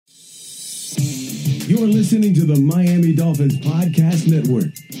You're listening to the Miami Dolphins Podcast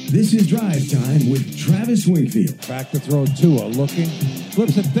Network. This is Drive Time with Travis Wingfield. Back to throw Tua, looking,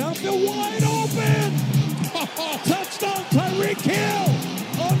 flips it downfield, wide open! Touchdown, Tyreek Hill!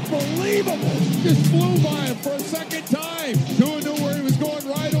 Unbelievable! Just flew by him for a second time. Tua knew where he was going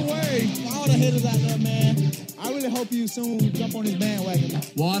right away. I would have hit that little man. I really hope you soon jump on his bandwagon.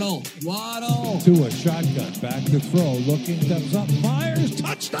 Waddle. Tua, shotgun, back to throw, looking, steps up, fires,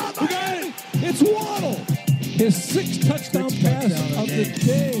 touchdown! Again! It's Waddle! His sixth touchdown pass of the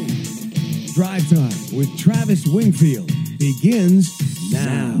day. Drive Time with Travis Wingfield begins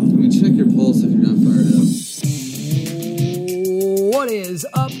now. Can we check your pulse if you're not fired up? What is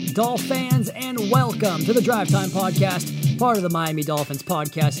up, Dolph fans, and welcome to the Drive Time Podcast, part of the Miami Dolphins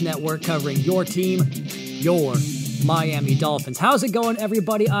Podcast Network, covering your team, your Miami Dolphins. How's it going,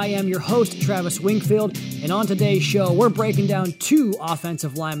 everybody? I am your host, Travis Wingfield, and on today's show, we're breaking down two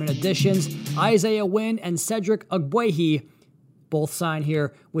offensive lineman additions, Isaiah Wynn and Cedric Ogbuehi, both signed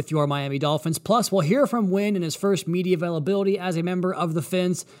here with your Miami Dolphins. Plus, we'll hear from Wynn in his first media availability as a member of the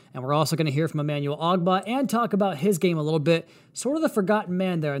Fins, and we're also going to hear from Emmanuel Ogbuehi and talk about his game a little bit. Sort of the forgotten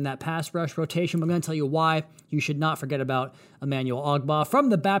man there in that pass rush rotation. I'm going to tell you why you should not forget about Emmanuel Ogbuehi. From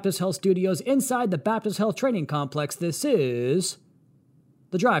the Baptist Health Studios inside the Baptist Health Training Complex, this is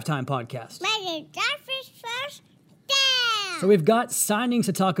the Drive Time Podcast. So we've got signings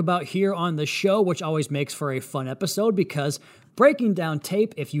to talk about here on the show, which always makes for a fun episode because breaking down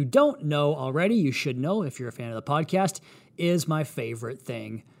tape, if you don't know already, you should know if you're a fan of the podcast, is my favorite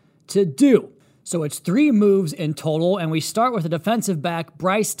thing to do. So it's 3 moves in total, and we start with a defensive back,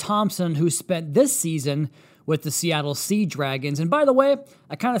 Bryce Thompson, who spent this season with the Seattle Sea Dragons. And by the way,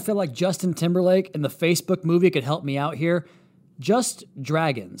 I kind of feel like Justin Timberlake in the Facebook movie could help me out here. Just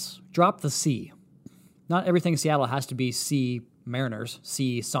Dragons. Drop the C. Not everything Seattle has to be Sea Mariners,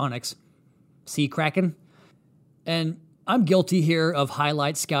 Sea Sonics, Sea Kraken. And I'm guilty here of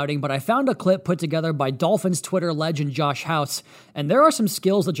highlight scouting, but I found a clip put together by Dolphins Twitter legend Josh House, and there are some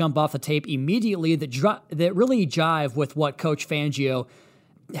skills that jump off the tape immediately that really jive with what Coach Fangio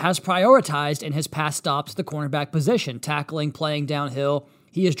has prioritized in his past stops at the cornerback position, tackling, playing downhill.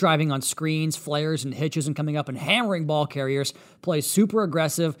 He is driving on screens, flares, and hitches and coming up and hammering ball carriers, plays super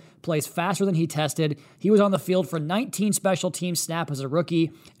aggressive, plays faster than he tested. He was on the field for 19 special team snaps as a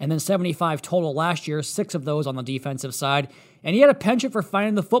rookie, and then 75 total last year, 6 of those on the defensive side. And he had a penchant for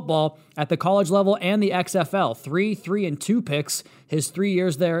finding the football at the college level and the XFL. 3 and 2 picks his 3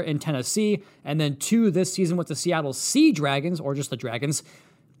 years there in Tennessee, and then 2 this season with the Seattle Sea Dragons, or just the Dragons.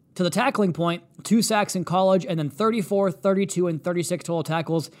 To the tackling point, 2 sacks in college, and then 34, 32, and 36 total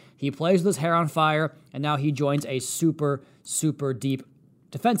tackles. He plays with his hair on fire, and now he joins a super, super deep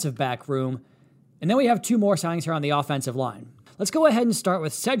defensive back room. And then we have 2 more signings here on the offensive line. Let's go ahead and start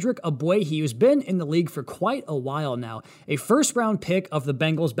with Cedric Ogbuehi, who's been in the league for quite a while now. A first-round pick of the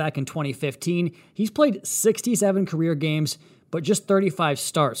Bengals back in 2015. He's played 67 career games, but just 35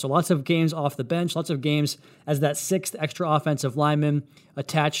 starts. So lots of games off the bench, lots of games as that 6th extra offensive lineman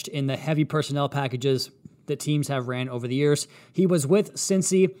attached in the heavy personnel packages that teams have ran over the years. He was with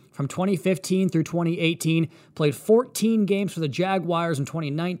Cincy from 2015 through 2018, played 14 games for the Jaguars in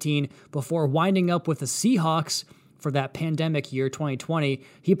 2019 before winding up with the Seahawks for that pandemic year, 2020.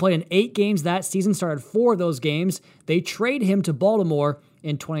 He played in 8 games that season, started 4 of those games. They traded him to Baltimore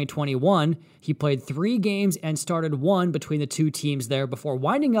in 2021. He played 3 games and started 1 between the 2 teams there before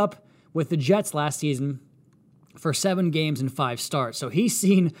winding up with the Jets last season for 7 games and 5 starts. So he's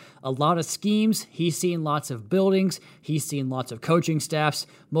seen a lot of schemes. He's seen lots of buildings. He's seen lots of coaching staffs.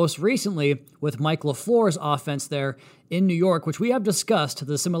 Most recently with Mike LaFleur's offense there in New York, which we have discussed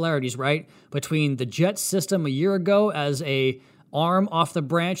the similarities, right, between the Jets system a year ago as a arm off the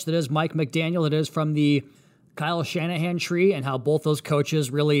branch that is Mike McDaniel, that is from the Kyle Shanahan tree, and how both those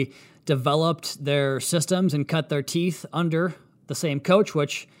coaches really developed their systems and cut their teeth under the same coach,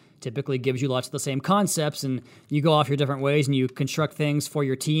 which typically gives you lots of the same concepts, and you go off your different ways and you construct things for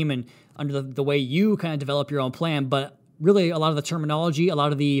your team and under the way you kind of develop your own plan. But really, a lot of the terminology, a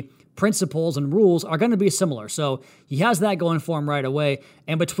lot of the principles and rules are going to be similar. So he has that going for him right away.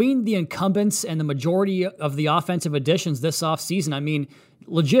 And between the incumbents and the majority of the offensive additions this offseason, I mean,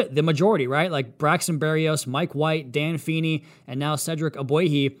 legit, the majority, right? Like Braxton Berrios, Mike White, Dan Feeney, and now Cedric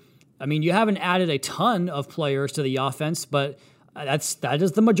Ogbuehi. I mean, you haven't added a ton of players to the offense, but that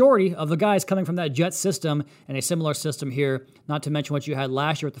is the majority of the guys coming from that Jets system, and a similar system here, not to mention what you had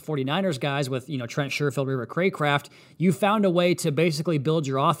last year with the 49ers guys with, Trent Sherfield, River Craycraft. You found a way to basically build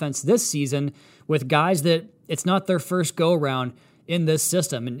your offense this season with guys that it's not their first go-around in this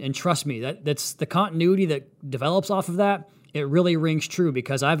system. And trust me, that's the continuity that develops off of that. It really rings true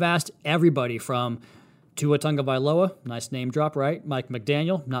because I've asked everybody from Tua Tagovailoa, nice name drop, right? Mike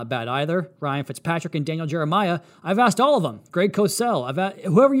McDaniel, not bad either. Ryan Fitzpatrick and Daniel Jeremiah, I've asked all of them. Greg Cosell,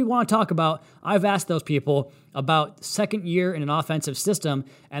 whoever you want to talk about, I've asked those people about second year in an offensive system,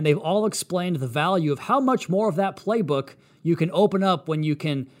 and they've all explained the value of how much more of that playbook you can open up when you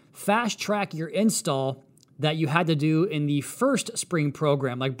can fast track your install that you had to do in the first spring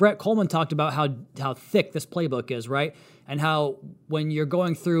program. Like Brett Coleman talked about how thick this playbook is, right? And how when you're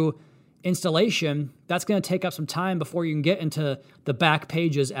going through installation, that's going to take up some time before you can get into the back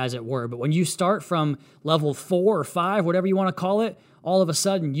pages, as it were. But when you start from level 4 or 5, whatever you want to call it, all of a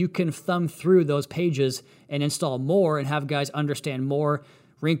sudden you can thumb through those pages and install more and have guys understand more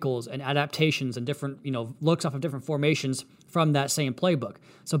wrinkles and adaptations and different, looks off of different formations from that same playbook.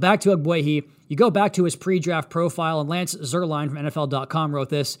 So back to Ogbuehi, you go back to his pre-draft profile, and Lance Zierlein from NFL.com wrote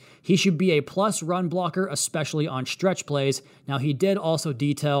this: he should be a plus run blocker, especially on stretch plays. Now, he did also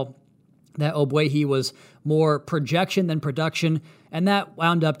detail that Ogbuehi was more projection than production, and that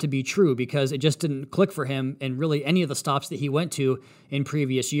wound up to be true because it just didn't click for him in really any of the stops that he went to in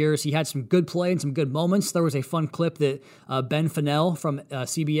previous years. He had some good play and some good moments. There was a fun clip that Ben Fennell from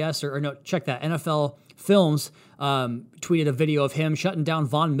CBS, check that, NFL Films, tweeted a video of him shutting down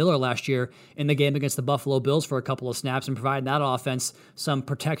Von Miller last year in the game against the Buffalo Bills for a couple of snaps and providing that offense some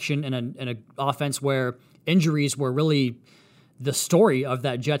protection in an offense where injuries were really the story of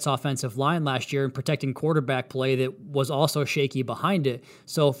that Jets offensive line last year, and protecting quarterback play that was also shaky behind it.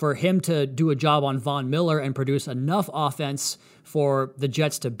 So for him to do a job on Von Miller and produce enough offense for the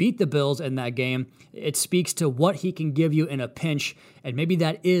Jets to beat the Bills in that game, it speaks to what he can give you in a pinch, and maybe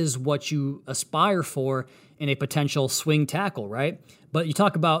that is what you aspire for in a potential swing tackle, right? But you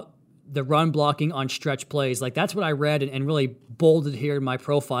talk about the run blocking on stretch plays, like that's what I read and really bolded here in my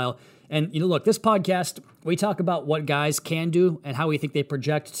profile. And, look, this podcast, we talk about what guys can do and how we think they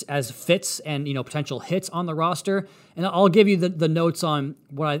project as fits and, potential hits on the roster. And I'll give you the notes on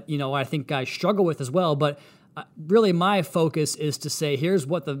what I think guys struggle with as well. But really my focus is to say, here's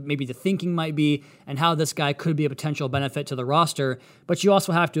what maybe the thinking might be and how this guy could be a potential benefit to the roster. But you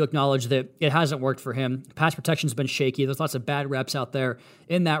also have to acknowledge that it hasn't worked for him. Pass protection's been shaky. There's lots of bad reps out there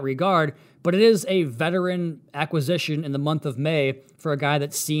in that regard. But it is a veteran acquisition in the month of May for a guy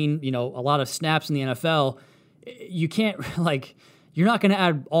that's seen, a lot of snaps in the NFL. You can't, you're not going to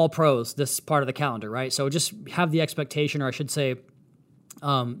add all pros this part of the calendar, right? So just have the expectation, or I should say,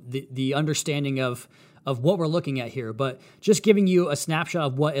 the understanding of what we're looking at here. But just giving you a snapshot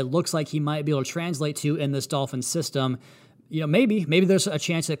of what it looks like he might be able to translate to in this Dolphins system. Maybe there's a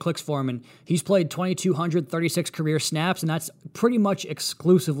chance that it clicks for him. And he's played 2,236 career snaps, and that's pretty much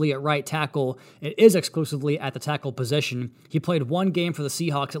exclusively at right tackle. It is exclusively at the tackle position. He played one game for the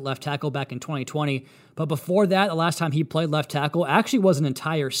Seahawks at left tackle back in 2020. But before that, the last time he played left tackle actually was an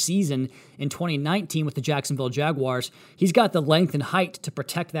entire season in 2019 with the Jacksonville Jaguars. He's got the length and height to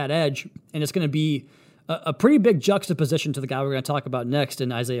protect that edge, and it's going to be a pretty big juxtaposition to the guy we're going to talk about next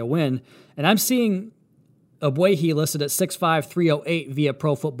in Isaiah Wynn. And I'm seeing Ogbuehi listed at 6'5", 308 via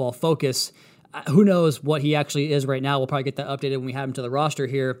Pro Football Focus. Who knows what he actually is right now. We'll probably get that updated when we have him to the roster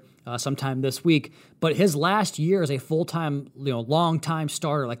here sometime this week. But his last year as a full-time, long-time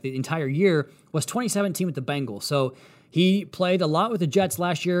starter, like the entire year, was 2017 with the Bengals. So he played a lot with the Jets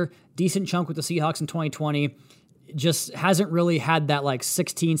last year, decent chunk with the Seahawks in 2020. Just hasn't really had that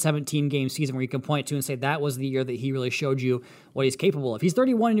 16, 17 game season where you can point to and say that was the year that he really showed you what he's capable of. He's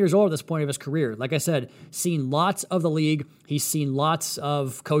 31 years old at this point of his career. Like I said, seen lots of the league. He's seen lots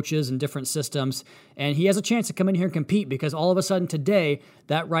of coaches and different systems, and he has a chance to come in here and compete because all of a sudden today,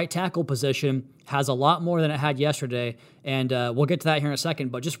 that right tackle position has a lot more than it had yesterday, and we'll get to that here in a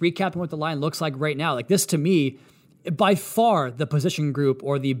second. But just recapping what the line looks like right now, this to me, by far the position group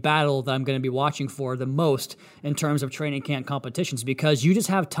or the battle that I'm going to be watching for the most in terms of training camp competitions, because you just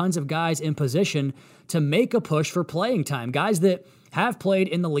have tons of guys in position to make a push for playing time, guys that have played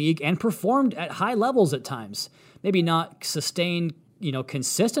in the league and performed at high levels at times. Maybe not sustained,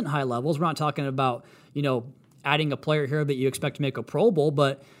 consistent high levels. We're not talking about, adding a player here that you expect to make a Pro Bowl,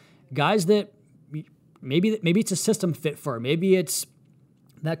 but guys that maybe it's a system fit for. Maybe it's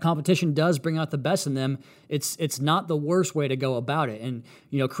that competition does bring out the best in them. It's not the worst way to go about it. And,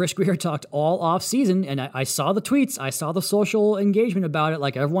 Chris Greer talked all off season, and I saw the tweets. I saw the social engagement about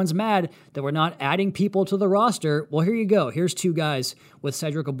it. Everyone's mad that we're not adding people to the roster. Well, here you go. Here's two guys with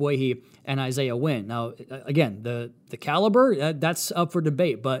Cedric Ogbuehi and Isaiah Wynn. Now, again, the caliber, that's up for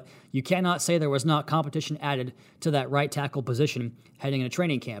debate, but you cannot say there was not competition added to that right tackle position heading into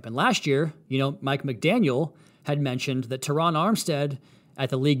training camp. And last year, Mike McDaniel had mentioned that Teron Armstead at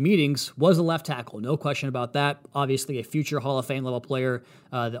the league meetings was a left tackle. No question about that. Obviously, a future Hall of Fame level player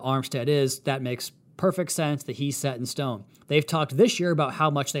that Armstead is. That makes perfect sense that he's set in stone. They've talked this year about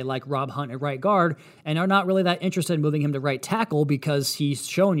how much they like Rob Hunt at right guard and are not really that interested in moving him to right tackle because he's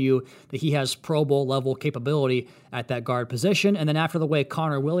shown you that he has Pro Bowl level capability at that guard position. And then after the way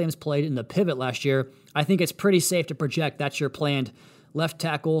Connor Williams played in the pivot last year, I think it's pretty safe to project that's your planned left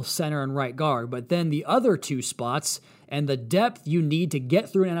tackle, center, and right guard. But then the other two spots and the depth you need to get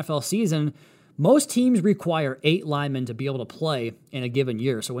through an NFL season, most teams require 8 linemen to be able to play in a given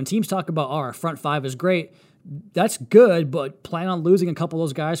year. So when teams talk about, our front 5 is great, that's good, but plan on losing a couple of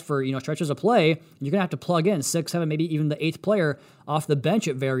those guys for, stretches of play. You're going to have to plug in 6, 7, maybe even the 8th player off the bench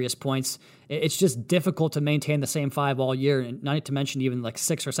at various points. It's just difficult to maintain the same 5 all year, and not to mention even like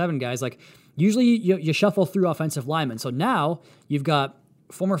 6 or 7 guys. Like usually you shuffle through offensive linemen. So now you've got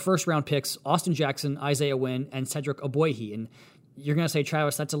former first-round picks, Austin Jackson, Isaiah Wynn, and Cedric Ogbuehi. And you're going to say,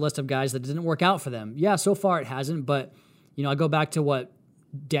 Travis, that's a list of guys that didn't work out for them. Yeah, so far it hasn't, but I go back to what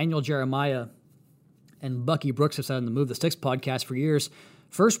Daniel Jeremiah and Bucky Brooks have said on the Move the Sticks podcast for years.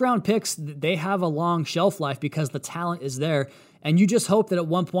 First-round picks, they have a long shelf life because the talent is there, and you just hope that at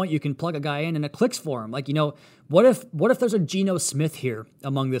one point you can plug a guy in and it clicks for him. Like, what if there's a Geno Smith here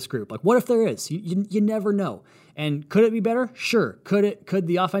among this group? Like, what if there is? You never know. And could it be better? Sure. Could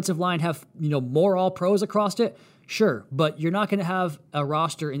the offensive line have, more all-pros across it? Sure. But you're not going to have a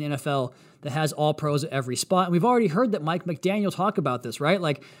roster in the NFL that has all pros at every spot. And we've already heard that Mike McDaniel talk about this, right?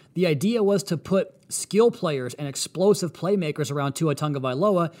 Like, the idea was to put skill players and explosive playmakers around Tua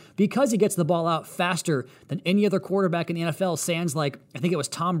Tagovailoa because he gets the ball out faster than any other quarterback in the NFL. Sans, like, I think it was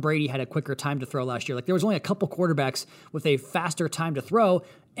Tom Brady had a quicker time to throw last year. Like, there was only a couple quarterbacks with a faster time to throw,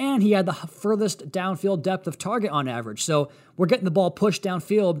 and he had the furthest downfield depth of target on average. So we're getting the ball pushed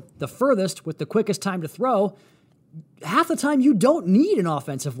downfield the furthest with the quickest time to throw. Half the time you don't need an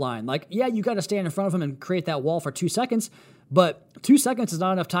offensive line. Like, yeah, you got to stand in front of him and create that wall for 2 seconds, but 2 seconds is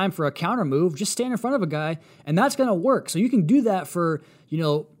not enough time for a counter move. Just stand in front of a guy, and that's going to work. So you can do that for,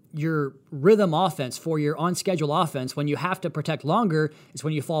 your rhythm offense, for your on-schedule offense. When you have to protect longer, it's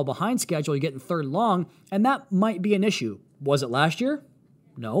when you fall behind schedule, you get in third and long, and that might be an issue. Was it last year?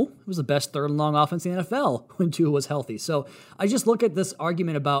 No, it was the best third and long offense in the NFL when Tua was healthy. So I just look at this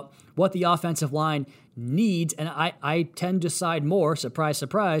argument about what the offensive line needs, and I tend to side more, surprise,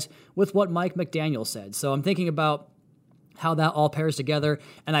 surprise, with what Mike McDaniel said. So I'm thinking about how that all pairs together,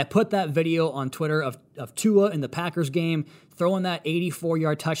 and I put that video on Twitter of Tua in the Packers game, throwing that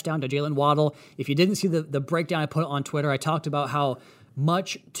 84-yard touchdown to Jalen Waddle. If you didn't see the breakdown I put on Twitter, I talked about how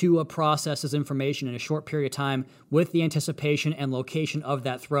much Tua processes information in a short period of time with the anticipation and location of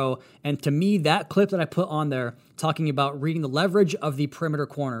that throw. And to me, that clip that I put on there talking about reading the leverage of the perimeter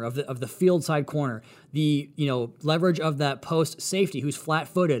corner, of the field side corner, the leverage of that post safety who's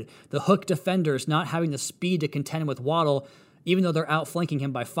flat-footed, the hook defenders not having the speed to contend with Waddle, even though they're outflanking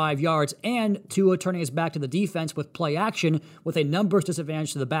him by 5 yards, and Tua turning his back to the defense with play action with a numbers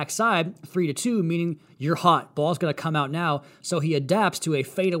disadvantage to the backside, 3-2, meaning you're hot. Ball's going to come out now. So he adapts to a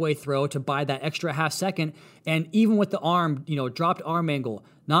fadeaway throw to buy that extra half second. And even with the arm, dropped arm angle,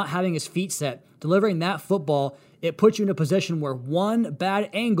 not having his feet set, delivering that football, it puts you in a position where one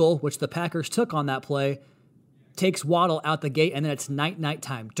bad angle, which the Packers took on that play, takes Waddle out the gate, and then it's night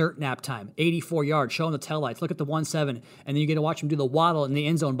time, dirt nap time, 84 yards, showing the taillights, look at the 1-7, and then you get to watch him do the Waddle in the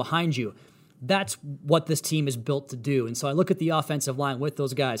end zone behind you. That's what this team is built to do. And so I look at the offensive line with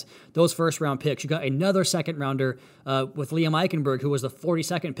those guys, those first-round picks. You got another second-rounder with Liam Eichenberg, who was the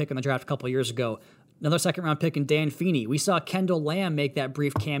 42nd pick in the draft a couple of years ago. Another second-round pick in Dan Feeney. We saw Kendall Lamb make that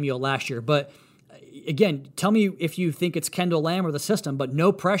brief cameo last year, but again, tell me if you think it's Kendall Lamb or the system, but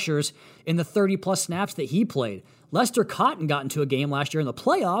no pressures in the 30-plus snaps that he played. Lester Cotton got into a game last year in the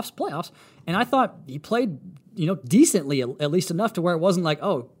playoffs, and I thought he played, decently, at least enough to where it wasn't like,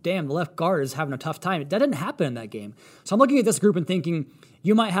 oh, damn, the left guard is having a tough time. That didn't happen in that game. So I'm looking at this group and thinking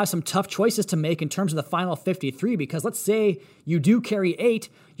you might have some tough choices to make in terms of the final 53, because let's say you do carry 8,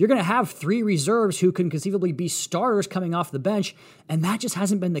 you're going to have 3 reserves who can conceivably be starters coming off the bench, and that just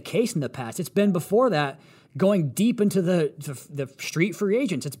hasn't been the case in the past. It's been before that going deep into the street free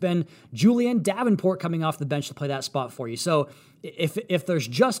agents. It's been Julian Davenport coming off the bench to play that spot for you. So if there's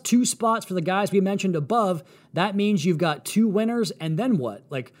just 2 spots for the guys we mentioned above, that means you've got 2 winners, and then what?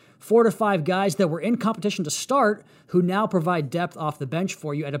 Like 4 to 5 guys that were in competition to start who now provide depth off the bench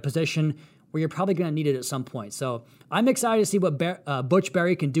for you at a position where you're probably going to need it at some point. So I'm excited to see what Butch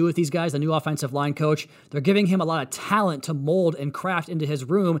Berry can do with these guys, the new offensive line coach. They're giving him a lot of talent to mold and craft into his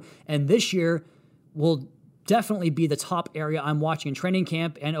room, and this year will definitely be the top area I'm watching in training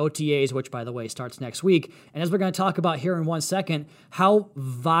camp and OTAs, which, by the way, starts next week. And as we're going to talk about here in 1 second, how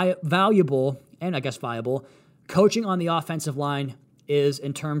valuable, and I guess viable, coaching on the offensive line is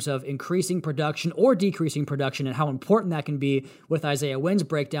in terms of increasing production or decreasing production and how important that can be with Isaiah Wynn's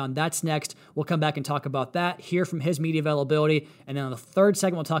breakdown. That's next. We'll come back and talk about that, hear from his media availability, and then on the third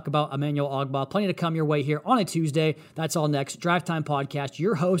segment, we'll talk about Emmanuel Ogbuehi. Plenty to come your way here on a Tuesday. That's all next. Drive Time Podcast,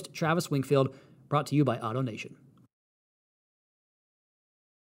 your host, Travis Wingfield, brought to you by Auto Nation.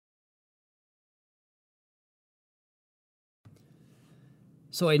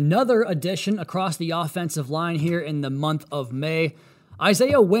 So another addition across the offensive line here in the month of May.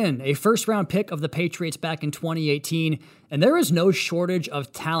 Isaiah Wynn, a first-round pick of the Patriots back in 2018, and there is no shortage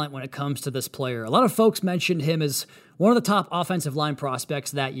of talent when it comes to this player. A lot of folks mentioned him as one of the top offensive line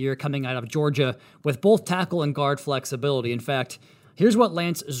prospects that year coming out of Georgia with both tackle and guard flexibility. In fact, here's what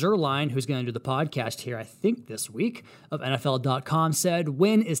Lance Zierlein, who's going to do the podcast here, I think this week, of NFL.com said.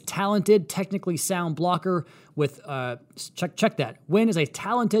 Wynn is talented, technically sound blocker with, check that. Wynn is a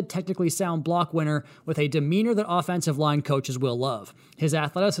talented, technically sound block winner with a demeanor that offensive line coaches will love. His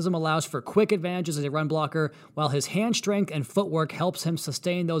athleticism allows for quick advantages as a run blocker, while his hand strength and footwork helps him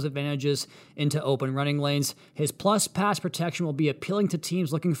sustain those advantages into open running lanes. His plus pass protection will be appealing to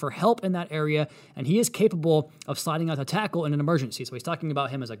teams looking for help in that area, and he is capable of sliding out to tackle in an emergency. So he's talking about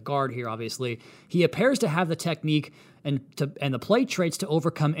him as a guard here, obviously. He appears to have the technique and the play traits to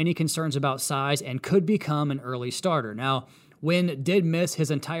overcome any concerns about size and could become an early starter. Now, Wynn did miss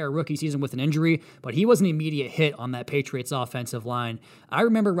his entire rookie season with an injury, but he was an immediate hit on that Patriots offensive line. I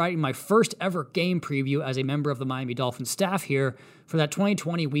remember writing my first ever game preview as a member of the Miami Dolphins staff here for that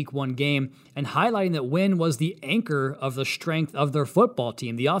 2020 Week 1 game and highlighting that Wynn was the anchor of the strength of their football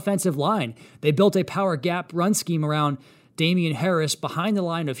team, the offensive line. They built a power gap run scheme around Damian Harris behind the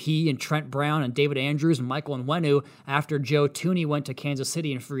line of he and Trent Brown and David Andrews and Michael Onwenu after Joe Thuney went to Kansas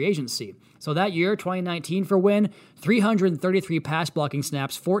City in free agency. So that year, 2019 for Wynn, 333 pass blocking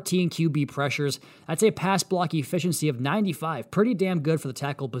snaps, 14 QB pressures. That's a pass block efficiency of 95. Pretty damn good for the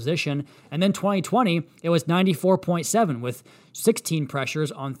tackle position. And then 2020, it was 94.7 with 16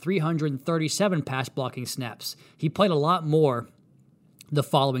 pressures on 337 pass blocking snaps. He played a lot more the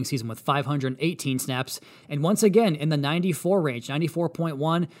following season with 518 snaps, and once again in the 94 range,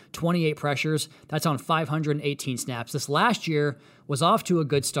 94.1, 28 pressures. That's on 518 snaps. This last year was off to a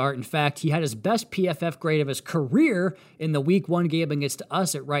good start. In fact, he had his best PFF grade of his career in the Week 1 game against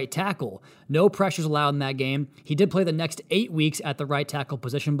us at right tackle. No pressures allowed in that game. He did play the next 8 weeks at the right tackle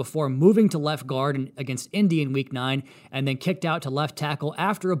position before moving to left guard against Indy in Week 9, and then kicked out to left tackle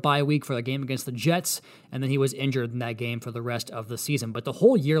after a bye week for the game against the Jets, and then he was injured in that game for the rest of the season. But the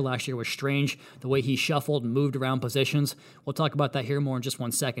whole year last year was strange, the way he shuffled and moved around positions. We'll talk about that here more in just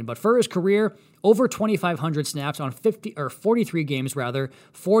 1 second. But for his career, over 2,500 snaps on 43 games,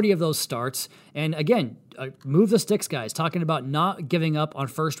 40 of those starts. And again, move the sticks, guys. Talking about not giving up on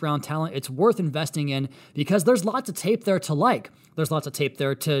first-round talent, it's worth investing in because there's lots of tape there to like. There's lots of tape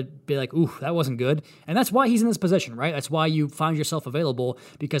there to be like, ooh, that wasn't good. And that's why he's in this position, right? That's why you find yourself available,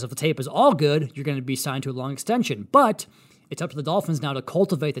 because if the tape is all good, you're going to be signed to a long extension. But it's up to the Dolphins now to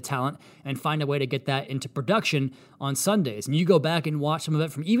cultivate the talent and find a way to get that into production on Sundays. And you go back and watch some of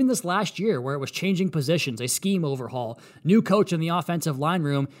it from even this last year where it was changing positions, a scheme overhaul, new coach in the offensive line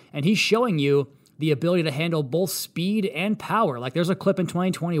room, and he's showing you the ability to handle both speed and power. Like there's a clip in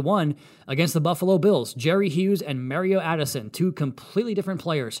 2021 against the Buffalo Bills, Jerry Hughes and Mario Addison, two completely different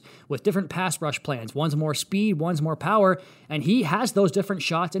players with different pass rush plans. One's more speed, one's more power, and he has those different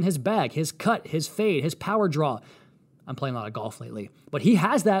shots in his bag, his cut, his fade, his power draw. I'm playing a lot of golf lately, but he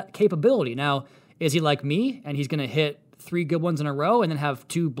has that capability. Now, is he like me and he's going to hit 3 good ones in a row and then have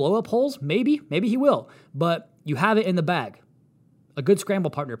 2 blow-up holes? Maybe he will, but you have it in the bag. A good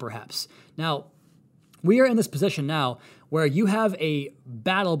scramble partner, perhaps. Now, we are in this position now where you have a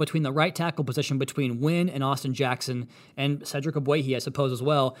battle between the right tackle position between Wynn and Austin Jackson and Cedric Ogbuehi, I suppose, as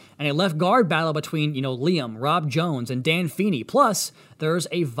well, and a left guard battle between, Liam, Rob Jones, and Dan Feeney. Plus, there's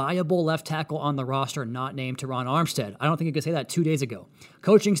a viable left tackle on the roster not named Teron Armstead. I don't think I could say that 2 days ago.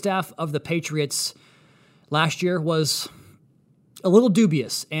 Coaching staff of the Patriots last year was a little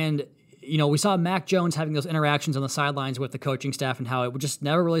dubious, and we saw Mac Jones having those interactions on the sidelines with the coaching staff and how it just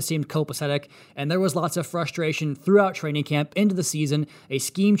never really seemed copacetic. And there was lots of frustration throughout training camp into the season. A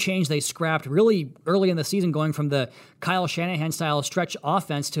scheme change they scrapped really early in the season, going from the Kyle Shanahan style stretch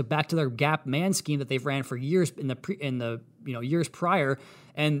offense to back to their gap man scheme that they've ran for years in the years prior.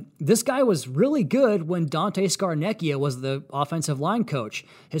 And this guy was really good when Dante Scarnecchia was the offensive line coach.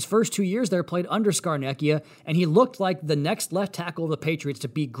 His first 2 years there played under Scarnecchia, and he looked like the next left tackle of the Patriots to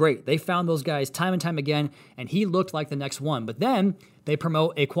be great. They found those guys time and time again, and he looked like the next one. But then they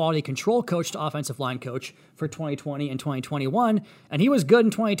promote a quality control coach to offensive line coach for 2020 and 2021, and he was good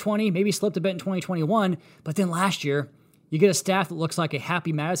in 2020, maybe slipped a bit in 2021, but then last year, You get a staff that looks like a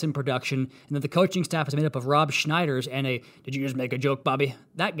Happy Madison production, and then the coaching staff is made up of Rob Schneiders and a, did you just make a joke, Bobby?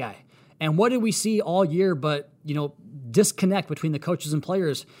 That guy. And what did we see all year but, disconnect between the coaches and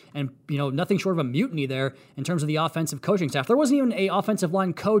players and, nothing short of a mutiny there in terms of the offensive coaching staff. There wasn't even a offensive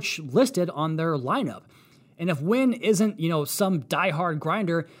line coach listed on their lineup. And if Wynn isn't, some diehard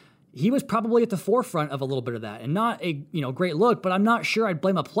grinder, he was probably at the forefront of a little bit of that, and not a great look. But I'm not sure I'd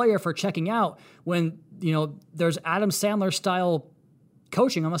blame a player for checking out when there's Adam Sandler style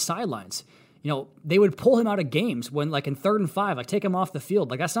coaching on the sidelines. They would pull him out of games when, like in 3rd and 5, take him off the field.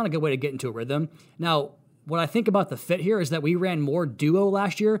 That's not a good way to get into a rhythm. Now, what I think about the fit here is that we ran more duo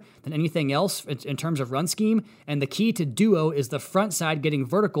last year than anything else in terms of run scheme, and the key to duo is the front side getting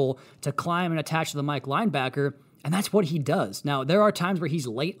vertical to climb and attach to the Mike linebacker. And that's what he does. Now, there are times where he's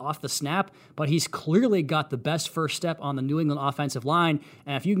late off the snap, but he's clearly got the best first step on the New England offensive line.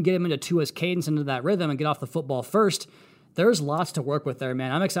 And if you can get him into Tua's cadence, into that rhythm, and get off the football first, there's lots to work with there,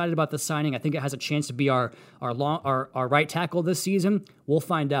 man. I'm excited about this signing. I think it has a chance to be our right tackle this season. We'll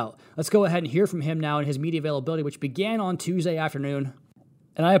find out. Let's go ahead and hear from him now in his media availability, which began on Tuesday afternoon.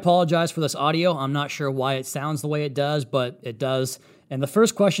 And I apologize for this audio. I'm not sure why it sounds the way it does, but it does. And the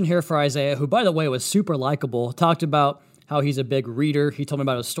first question here for Isaiah, who, by the way, was super likable, talked about how he's a big reader. He told me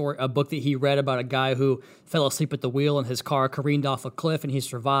about a book that he read about a guy who fell asleep at the wheel and his car careened off a cliff and he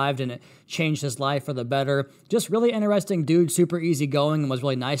survived and it changed his life for the better. Just really interesting dude, super easygoing, and was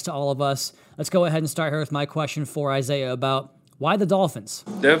really nice to all of us. Let's go ahead and start here with my question for Isaiah about why the Dolphins?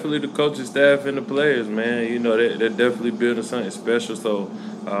 Definitely the coaching staff and the players, man. They're definitely building something special. So,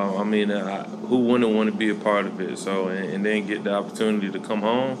 who wouldn't want to be a part of it? So, and then get the opportunity to come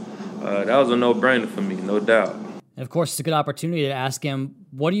home. That was a no-brainer for me, no doubt. And of course, it's a good opportunity to ask him,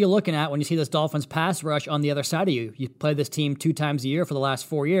 what are you looking at when you see this Dolphins pass rush on the other side of you? You play this team 2 times a year for the last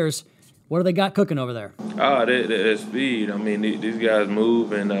 4 years. What do they got cooking over there? Their speed. These guys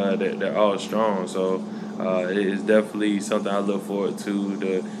move, and they're all strong. So it's definitely something I look forward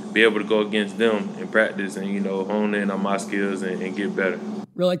to be able to go against them in practice and, hone in on my skills and get better.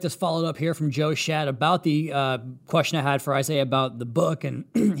 Really like this followed up here from Joe Shad about the question I had for Isaiah about the book. And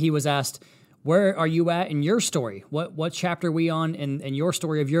he was asked, where are you at in your story? What chapter are we on in your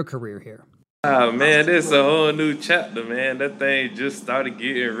story of your career here? Man, this is a whole new chapter, man. That thing just started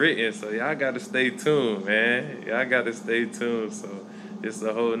getting written, so y'all got to stay tuned, man. Y'all got to stay tuned. So it's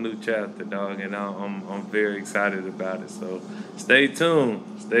a whole new chapter, dog, and I'm very excited about it. So stay tuned.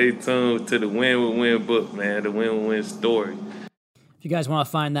 Stay tuned to the Win with Win book, man, the Win with Win story. If you guys want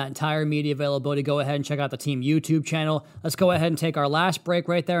to find that entire media availability, go ahead and check out the team YouTube channel. Let's go ahead and take our last break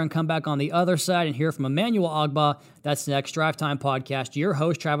right there and come back on the other side and hear from Emmanuel Ogbuehi. That's the next Drive Time podcast. Your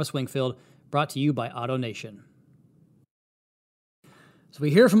host, Travis Wingfield, brought to you by Auto Nation. So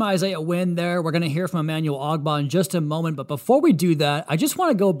we hear from Isaiah Wynn there. We're going to hear from Emmanuel Ogbuehi in just a moment. But before we do that, I just want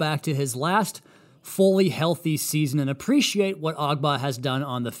to go back to his last fully healthy season and appreciate what Ogbuehi has done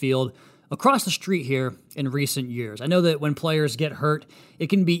on the field across the street here in recent years. I know that when players get hurt, it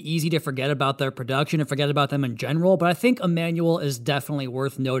can be easy to forget about their production and forget about them in general, but I think Emmanuel is definitely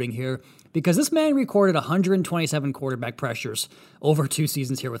worth noting here because this man recorded 127 quarterback pressures over 2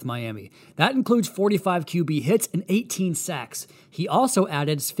 seasons here with Miami. That includes 45 QB hits and 18 sacks. He also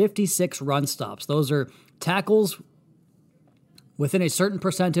added 56 run stops. Those are tackles within a certain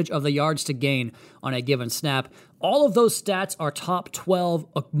percentage of the yards to gain on a given snap. All of those stats are top 12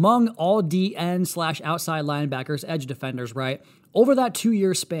 among all DN/outside linebackers, edge defenders, right? Over that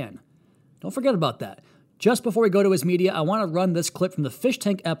 2-year span. Don't forget about that. Just before we go to his media, I want to run this clip from the Fish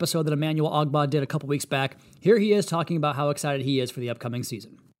Tank episode that Emmanuel Ogbuehi did a couple weeks back. Here he is talking about how excited he is for the upcoming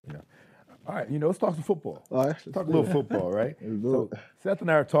season. Yeah. All right, let's talk some football. Let's talk a little football, right? So Seth and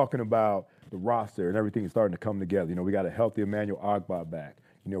I are talking about the roster and everything is starting to come together. We got a healthy Emmanuel Ogbuehi back.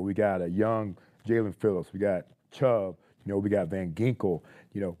 We got a young Jalen Phillips. We got Chubb. We got Van Ginkel.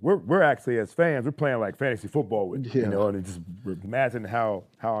 We're actually, as fans, we're playing like fantasy football with, and just imagine how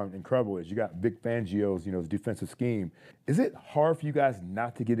incredible it is. You got Vic Fangio's, his defensive scheme. Is it hard for you guys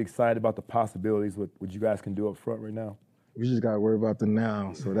not to get excited about the possibilities, what you guys can do up front right now? We just got to worry about the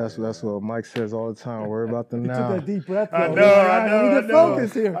now. So that's what Mike says all the time. Worry about the now. Took that deep breath. I know. We get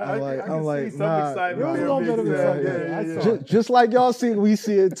focused here. I'm like, Just like y'all see, we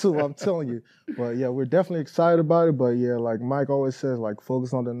see it too. I'm telling you. But yeah, we're definitely excited about it. But yeah, like Mike always says, like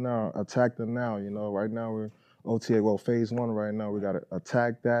focus on the now, attack the now. Right now we're OTA, phase 1 right now. We got to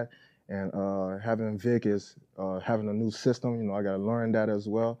attack that. And having Vic is having a new system. I got to learn that as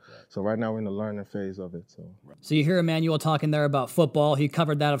well. So right now we're in the learning phase of it. So you hear Emmanuel talking there about football. He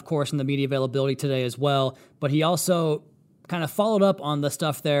covered that, of course, in the media availability today as well. But he also kind of followed up on the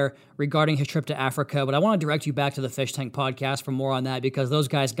stuff there regarding his trip to Africa, but I want to direct you back to the Fish Tank podcast for more on that because those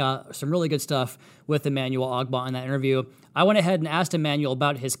guys got some really good stuff with Emmanuel Ogbah in that interview. I went ahead and asked Emmanuel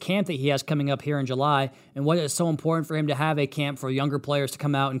about his camp that he has coming up here in July and why it's so important for him to have a camp for younger players to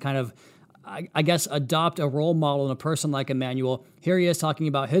come out and kind of, I guess, adopt a role model in a person like Emmanuel. Here he is talking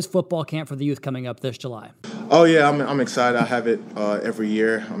about his football camp for the youth coming up this July. Oh, yeah, I'm excited. I have it every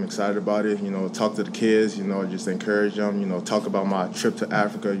year. I'm excited about it. Talk to the kids, just encourage them, talk about my trip to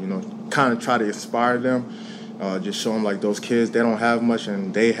Africa, kind of try to inspire them, just show them, like, those kids, they don't have much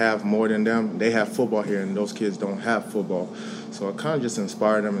and they have more than them. They have football here and those kids don't have football. So I kind of just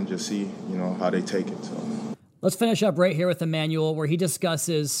inspire them and just see, how they take it. So let's finish up right here with Emmanuel where he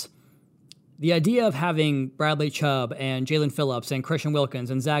discusses the idea of having Bradley Chubb and Jalen Phillips and Christian Wilkins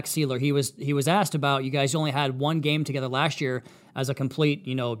and Zach Sealer. He was asked about, you guys only had one game together last year as a complete,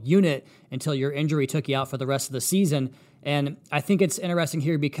 unit until your injury took you out for the rest of the season. And I think it's interesting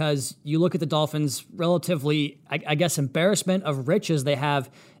here because you look at the Dolphins' relatively, I guess, embarrassment of riches they have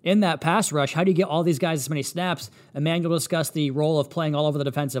in that pass rush. How do you get all these guys as many snaps? Emmanuel discussed the role of playing all over the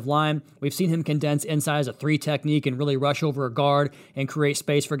defensive line. We've seen him condense inside as a 3 technique and really rush over a guard and create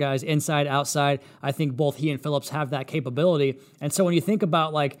space for guys inside, outside. I think both he and Phillips have that capability. And so when you think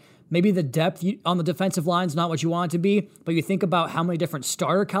about, like, maybe the depth on the defensive line is not what you want it to be, but you think about how many different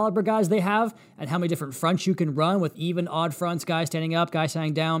starter caliber guys they have and how many different fronts you can run with even odd fronts, guys standing up, guys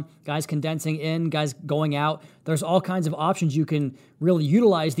standing down, guys condensing in, guys going out. There's all kinds of options you can really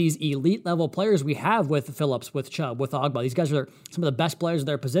utilize these elite level players we have with Phillips, with Chubb, with Ogbah. These guys are some of the best players of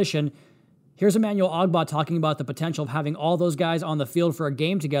their position. Here's Emmanuel Ogbah talking about the potential of having all those guys on the field for a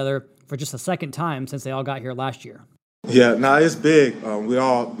game together for just the second time since they all got here last year. Yeah, it's big. We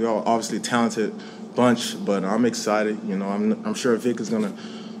all obviously talented bunch, but I'm excited. I'm sure Vic is gonna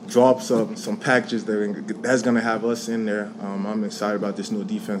drop some packages that's gonna have us in there. I'm excited about this new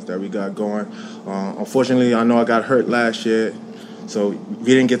defense that we got going. Unfortunately, I know I got hurt last year, so we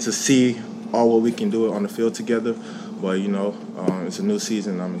didn't get to see all what we can do on the field together. But it's a new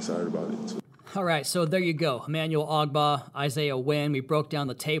season. And I'm excited about it too. All right, so there you go. Emmanuel Ogbah, Isaiah Wynn. We broke down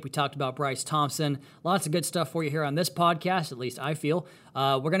the tape. We talked about Bryce Thompson. Lots of good stuff for you here on this podcast, at least I feel.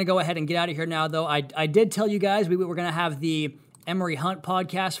 We're going to go ahead and get out of here now, though. I did tell you guys we were going to have the Emory Hunt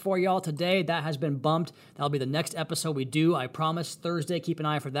podcast for y'all today. That has been bumped. That'll be the next episode we do, I promise. Thursday, keep an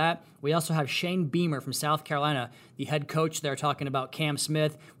eye for that. We also have Shane Beamer from South Carolina, the head coach there, talking about Cam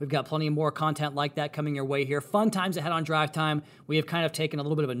Smith. We've got plenty more content like that coming your way here. Fun times ahead on Drive Time. We have kind of taken a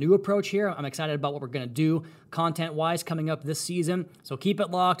little bit of a new approach here. I'm excited about what we're going to do content-wise coming up this season. So keep it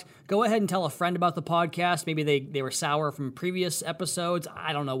locked. Go ahead and tell a friend about the podcast. Maybe they were sour from previous episodes.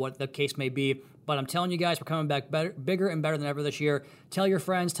 I don't know what the case may be. But I'm telling you guys, we're coming back better, bigger and better than ever this year. Tell your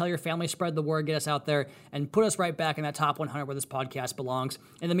friends, tell your family, spread the word, get us out there, and put us right back in that top 100 where this podcast belongs.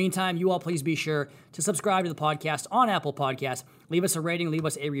 In the meantime, you all please be sure to subscribe to the podcast on Apple Podcasts. Leave us a rating, leave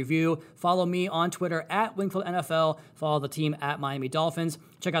us a review. Follow me on Twitter at Wingfield NFL. Follow the team at Miami Dolphins.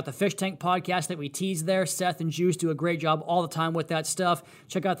 Check out the Fish Tank podcast that we tease there. Seth and Juice do a great job all the time with that stuff.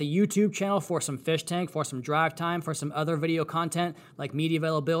 Check out the YouTube channel for some Fish Tank, for some Drive Time, for some other video content like media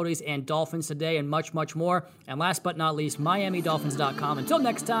availabilities and Dolphins Today and much, much more. And last but not least, MiamiDolphins.com. Until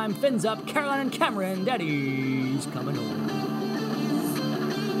next time, fins up, Caroline and Cameron, Daddy's coming home.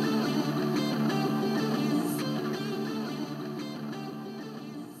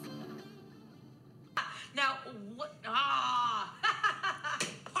 Now, what?